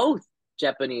to both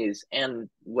Japanese and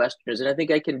Westerners. And I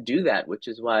think I can do that, which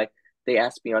is why they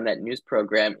asked me on that news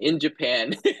program in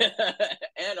Japan.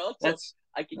 And also That's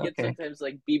I could get okay. sometimes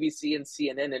like BBC and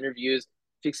CNN interviews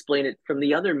to explain it from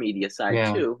the other media side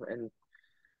Yeah, too. And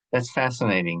that's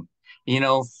fascinating. You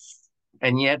know,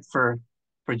 and yet for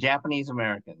Japanese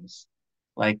Americans,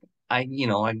 like I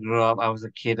grew up, I was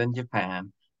a kid in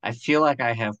Japan. I feel like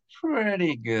I have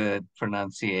pretty good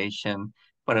pronunciation,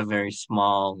 but a very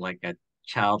small, like a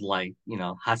childlike,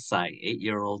 Hassai,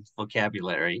 8-year-old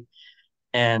vocabulary.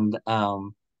 And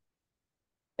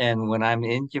and when I'm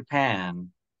in Japan,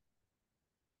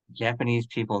 Japanese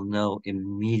people know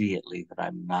immediately that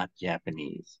I'm not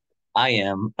Japanese. I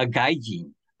am a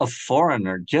gaijin, a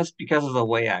foreigner, just because of the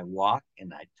way I walk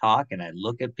and I talk and I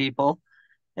look at people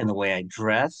and the way I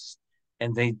dress.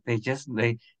 And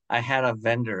I had a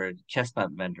vendor, a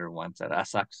chestnut vendor once at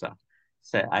Asakusa.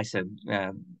 I said,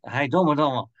 hi, domo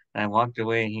domo. And I walked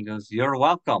away and he goes, you're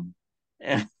welcome.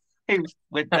 And he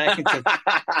went back and said,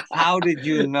 how did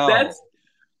you know? that's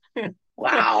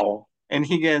wow. And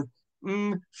he goes,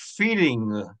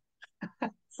 feeling.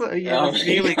 So you have a Oh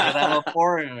feeling that I'm a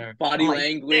foreigner. I'm body like,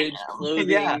 language, damn,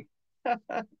 yeah.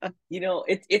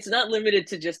 clothing. It's not limited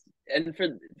to just, and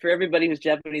for everybody who's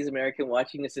Japanese American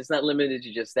watching this, it's not limited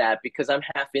to just that, because I'm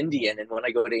half Indian, and when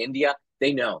I go to India,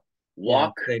 they know Yeah,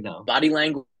 walk, they know. body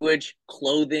language,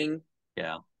 clothing,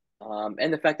 Yeah.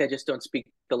 and the fact I just don't speak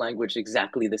the language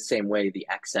exactly the same way, the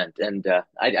accent, and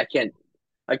I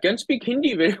can't speak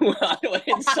Hindi very well. I don't want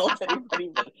to insult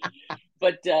anybody,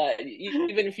 but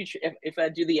even if I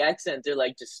do the accent, they're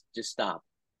like, just stop.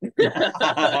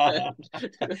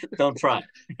 Don't try.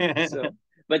 So,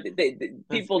 but That's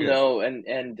people good. know,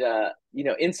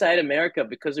 inside America,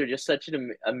 because they're just such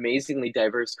an amazingly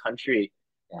diverse country,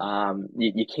 Yeah.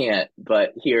 you can't.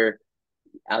 But here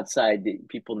outside,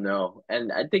 people know,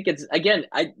 and I think it's, again,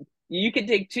 I you can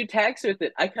take two tacks with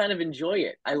it. I kind of enjoy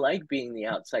it. I like being the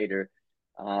outsider.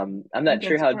 I'm I think not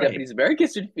sure that's how great. Japanese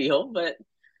Americans would feel, but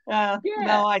yeah.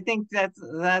 No, I think that's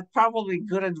probably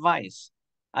good advice.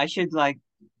 I should like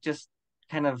just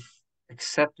kind of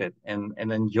accept it and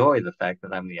enjoy the fact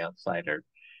that I'm the outsider,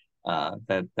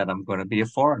 that I'm going to be a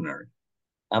foreigner.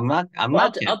 I'm Well,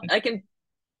 not Japanese. I can,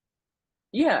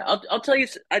 yeah, I'll tell you.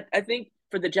 I think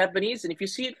for the Japanese, and if you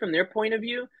see it from their point of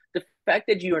view, the fact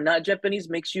that you are not Japanese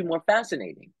makes you more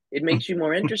fascinating. It makes you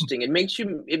more interesting. It means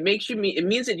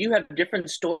that you have different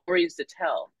stories to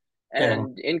tell, Yeah.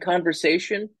 and in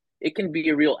conversation, it can be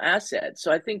a real asset.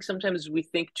 So I think sometimes we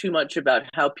think too much about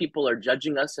how people are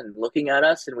judging us and looking at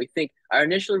us, and we think our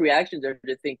initial reactions are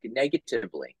to think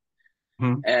negatively,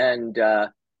 Hmm. and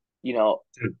you know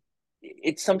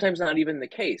it's sometimes not even the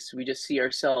case. We just see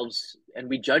ourselves and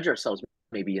we judge ourselves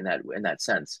maybe in that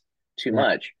sense too Yeah.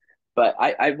 much. But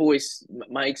I've always,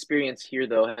 my experience here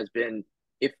though has been,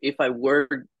 if I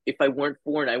weren't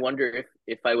foreign, I wonder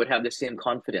if I would have the same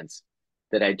confidence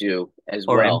that I do as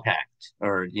Or well. impact,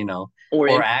 or Or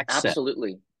or accent,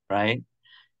 absolutely. right?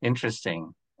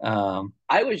 Interesting. Um,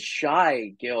 I was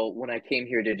shy, Gil, when I came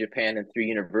here to Japan and through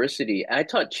university. I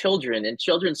taught children, and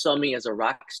children saw me as a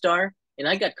rock star, and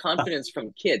I got confidence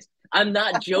from kids. I'm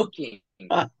not joking.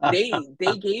 They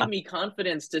gave me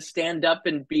confidence to stand up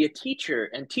and be a teacher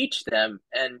and teach them,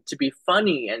 and to be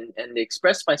funny and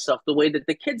express myself the way that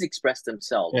the kids express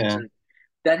themselves. yeah, And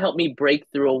that helped me break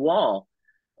through a wall,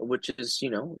 which is,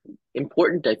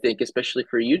 important, I think, especially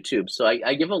for YouTube. So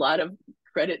I give a lot of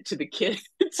credit to the kids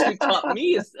who taught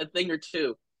me a thing or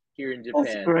two here in that's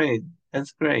Japan. great.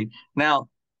 That's great. Now,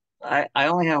 I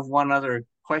only have one other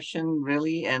question,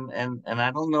 really, and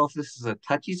I don't know if this is a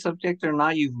touchy subject or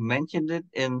not. You've mentioned it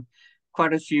in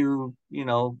quite a few,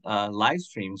 live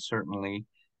streams, certainly,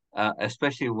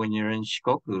 especially when you're in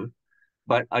Shikoku.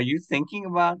 But are you thinking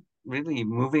about really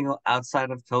moving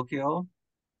outside of Tokyo?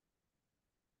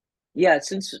 Yeah,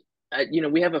 since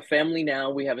we have a family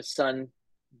now, we have a son.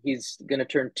 He's gonna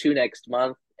turn 2 next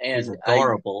month, He's and I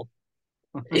adorable.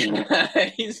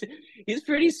 he's he's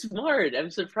pretty smart. I'm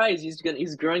surprised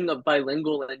he's growing up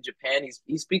bilingual in Japan.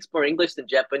 He speaks more English than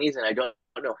Japanese, and I don't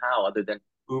know how, other than,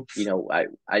 you Oops. know,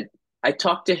 I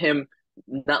talk to him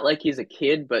not like he's a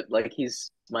kid, but like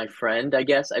he's my friend, I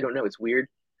guess. I don't know, it's weird.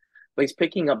 But he's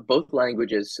picking up both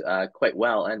languages quite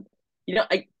well. And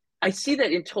I see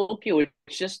that in Tokyo,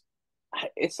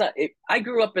 it's not. I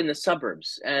grew up in the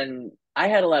suburbs, and I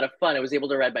had a lot of fun. I was able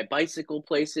to ride my bicycle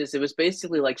places. It was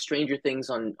basically like Stranger Things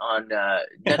on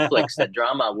Netflix, that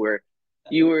drama where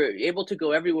you were able to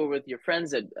go everywhere with your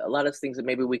friends. That a lot of things that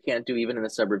maybe we can't do even in the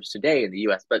suburbs today in the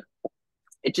U.S. But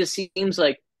it just seems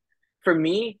like, for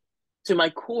me, to my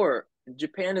core,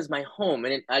 Japan is my home.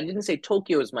 And I didn't say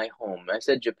Tokyo is my home. I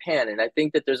said Japan. And I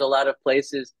think that there's a lot of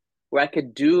places where I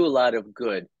could do a lot of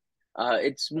good.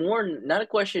 It's more not a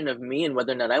question of me and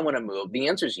whether or not I want to move. The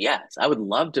answer is yes. I would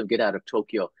love to get out of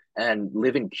Tokyo and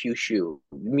live in Kyushu.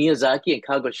 Miyazaki and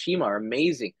Kagoshima are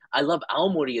amazing. I love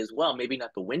Aomori as well. Maybe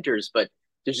not the winters, but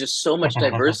there's just so much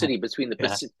diversity between the Yeah,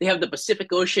 Pacific. They have the Pacific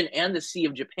Ocean and the Sea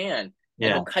of Japan, and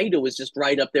yeah. Hokkaido is just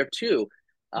right up there too.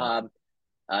 Wow.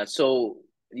 Um, so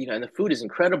and the food is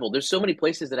incredible. There's so many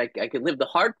places that I could live. The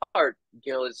hard part,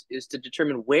 Gil, is to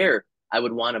determine where I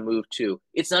would want to move to.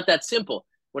 It's not that simple.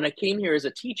 When I came here as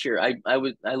a teacher, I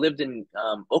lived in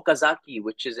Okazaki,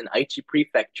 which is in Aichi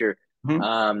Prefecture.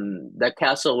 Mhm. That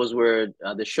castle was where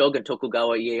the Shogun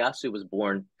Tokugawa Ieyasu was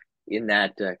born in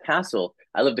that castle.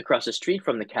 I lived across the street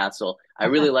from the castle. I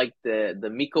really liked the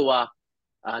Mikowa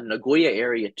Nagoya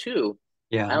area too.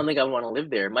 I Yeah. don't think I want to live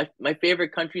there. My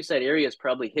favorite countryside area is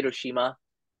probably Hiroshima,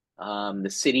 the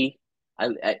city.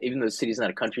 Even though the city's not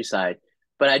a countryside,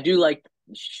 but I do like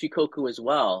Shikoku as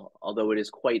well. Although it is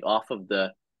quite off of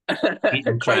the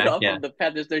Beaten quite track. off Yeah. of the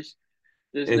path. There's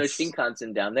no It's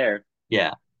Shinkansen down there.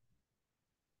 yeah.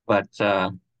 But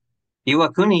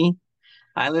Iwakuni,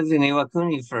 I lived in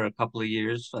Iwakuni for a couple of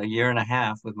years, a year and a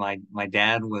half with my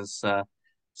dad was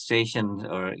stationed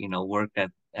or worked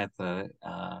at the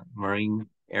Marine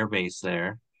Air Base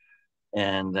there.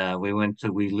 And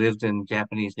we lived in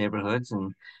Japanese neighborhoods,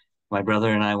 and my brother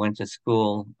and I went to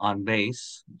school on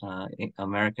base,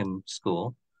 American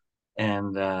school.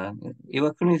 And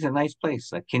Iwakuni is a nice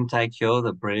place. Kintai-kyo,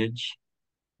 the bridge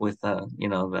with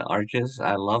the arches.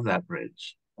 I love that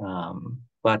bridge.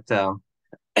 But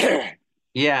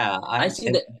yeah, I I'm see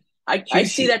that. I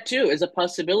see Kyushu. that too as a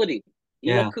possibility.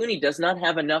 Yeah, Iwakuni does not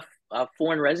have enough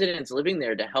foreign residents living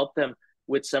there to help them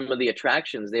with some of the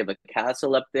attractions. They have a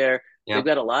castle up there. yeah, They've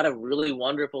got a lot of really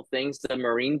wonderful things. The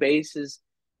Marine base is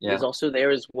yeah, also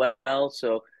there as well.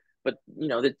 So, but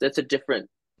that's a different.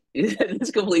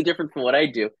 It's completely different from what I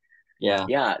do. yeah,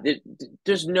 Yeah,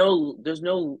 there's no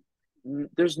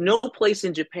place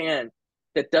in Japan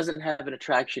that doesn't have an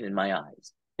attraction in my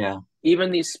eyes. yeah,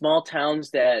 Even these small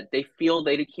towns that they feel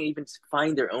they can't even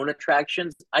find their own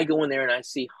attractions, I go in there and I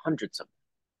see hundreds of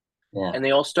them, yeah. and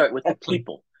they all start with the Exactly.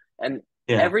 people. And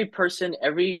Yeah. every person,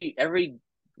 every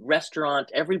restaurant,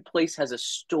 every place has a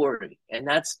story, and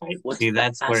that's Right. what See,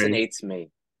 that's where, fascinates me.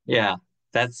 yeah,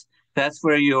 that's that's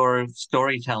where your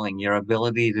storytelling, your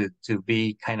ability to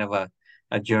be kind of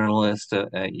a journalist,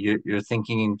 you're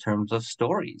thinking in terms of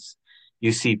stories.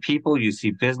 You see people, you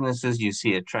see businesses, you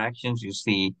see attractions, you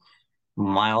see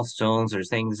milestones or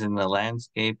things in the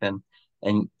landscape, and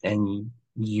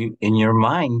you in your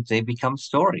mind they become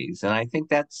stories. And I think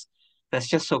that's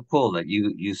just so cool that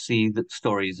you see the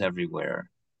stories everywhere.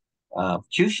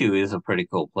 Kyushu is a pretty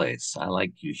cool place. I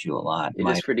like Kyushu a lot. It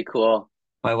My is pretty cool.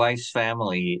 my wife's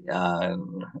family,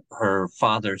 her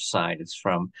father's side is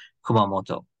from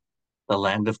Kumamoto, the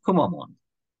land of Kumamon,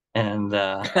 and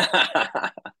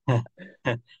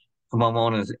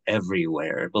Kumamon is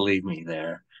everywhere. Believe me,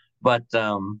 there. But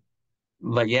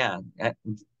but yeah,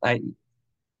 I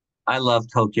I love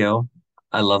Tokyo.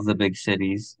 I love the big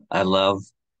cities. I love,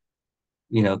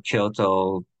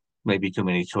 Kyoto, maybe too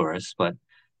many tourists, but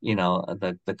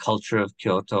the culture of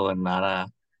Kyoto and Nara,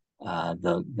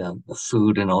 the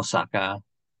food in Osaka.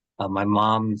 My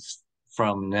mom's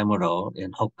from Nemuro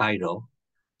in Hokkaido.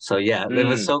 So yeah, it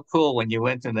was Mm. so cool when you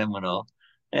went to Nemuro.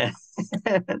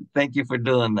 Thank you for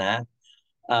doing that.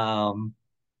 Um,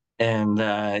 and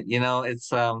it's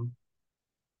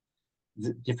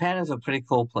Japan is a pretty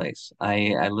cool place.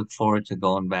 I look forward to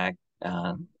going back,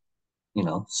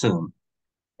 soon.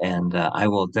 And I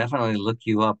will definitely look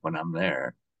you up when I'm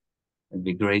there. It'd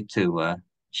be great to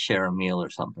share a meal or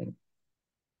something.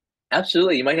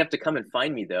 Absolutely. You might have to come and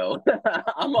find me though.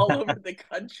 I'm all over the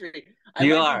country. I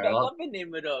You might be are. back Well, up in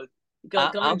Nemuro.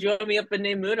 Come and I'll. join me up in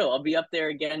Nemuro. I'll be up there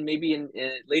again maybe in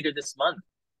later this month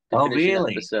to Oh, finish an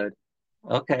really? episode.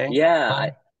 Okay. Yeah, Well,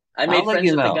 I I'll made let friends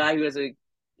you with the know. guy who has a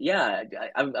yeah,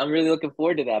 I'm really looking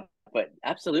forward to that. But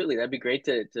absolutely, that'd be great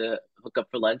to hook up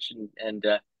for lunch and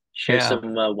share Yeah. some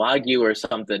wagyu or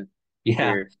something Yeah.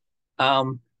 here.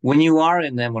 When you are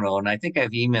in Emerald, and I think I've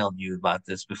emailed you about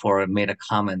this before and made a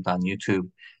comment on YouTube,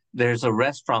 there's a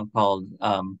restaurant called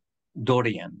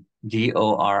Dorian,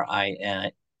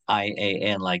 Dorian,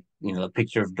 like a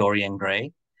picture of Dorian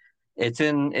Gray. It's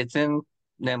in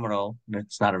Nemuro.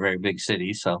 It's not a very big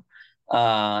city, so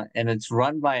and it's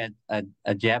run by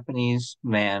a Japanese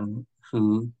man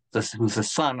who's the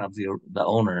son of the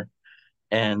owner,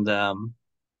 and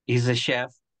he's a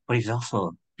chef, but he's also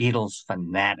a Beatles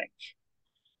fanatic.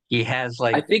 He has I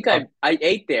like think I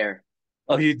ate there.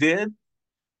 oh, you did?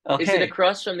 Is it Okay.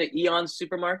 across from the Eon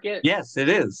supermarket? Yes, it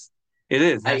is. It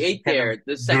is. I Has ate kind of there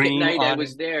the second green night I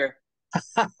was awning. there.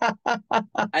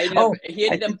 I ended up. Oh, He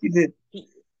I ended up. think you did. He,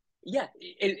 yeah.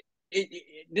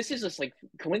 This is just like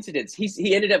coincidence.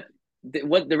 He ended up.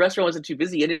 What the restaurant wasn't too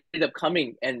busy. He ended up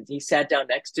coming and he sat down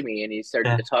next to me and he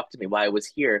started Yeah. to talk to me while I was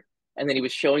here. And then he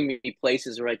was showing me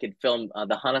places where I could film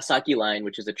the Hanasaki line,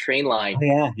 which is a train line Oh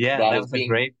yeah, yeah. that That is was a being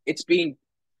great. it's being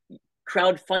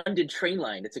crowd-funded train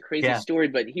line. It's a crazy Yeah, story,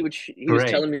 but he was great.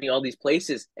 telling me all these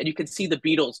places, and you can see the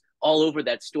Beatles all over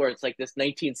that store. It's like this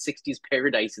 1960s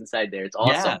paradise inside there. It's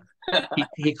Yeah, awesome.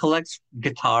 he collects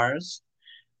guitars,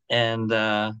 and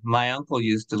my uncle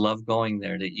used to love going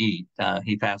there to eat.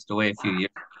 He passed away a few years.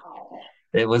 Wow.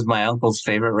 It was my uncle's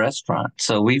favorite restaurant,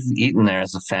 so we've eaten there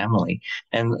as a family.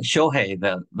 And Shohei,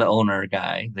 the owner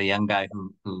guy, the young guy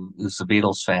who is a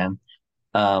Beatles fan,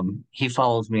 he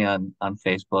follows me on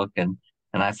Facebook, and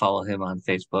I follow him on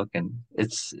Facebook, and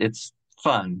it's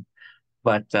fun.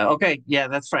 But okay, yeah,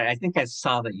 that's right. I think I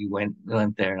saw that you went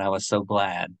there, and I was so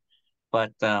glad.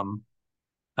 But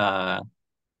uh,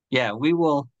 yeah, we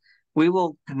will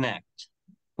connect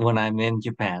when I'm in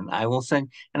Japan. I will send,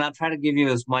 and I'll try to give you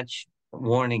as much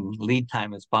warning lead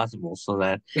time as possible so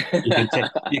that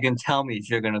you can tell me if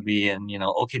you're going to be in,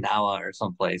 Okinawa or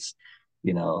someplace,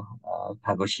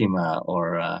 Kagoshima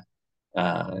or uh,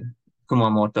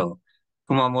 Kumamoto.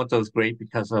 Kumamoto is great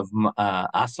because of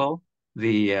Aso,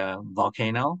 the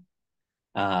volcano.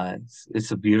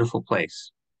 It's a beautiful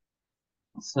place.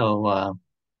 So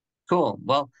cool.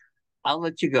 Well, I'll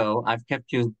let you go. I've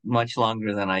kept you much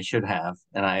longer than I should have,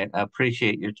 and I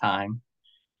appreciate your time.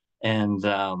 And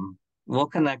we'll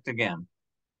connect again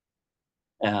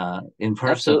in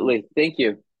person. Absolutely. Thank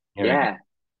you. All Yeah.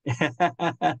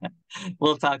 right.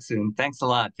 We'll talk soon. Thanks a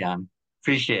lot, John.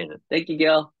 Appreciate it. Thank you,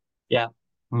 Gil. Yeah.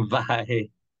 Bye.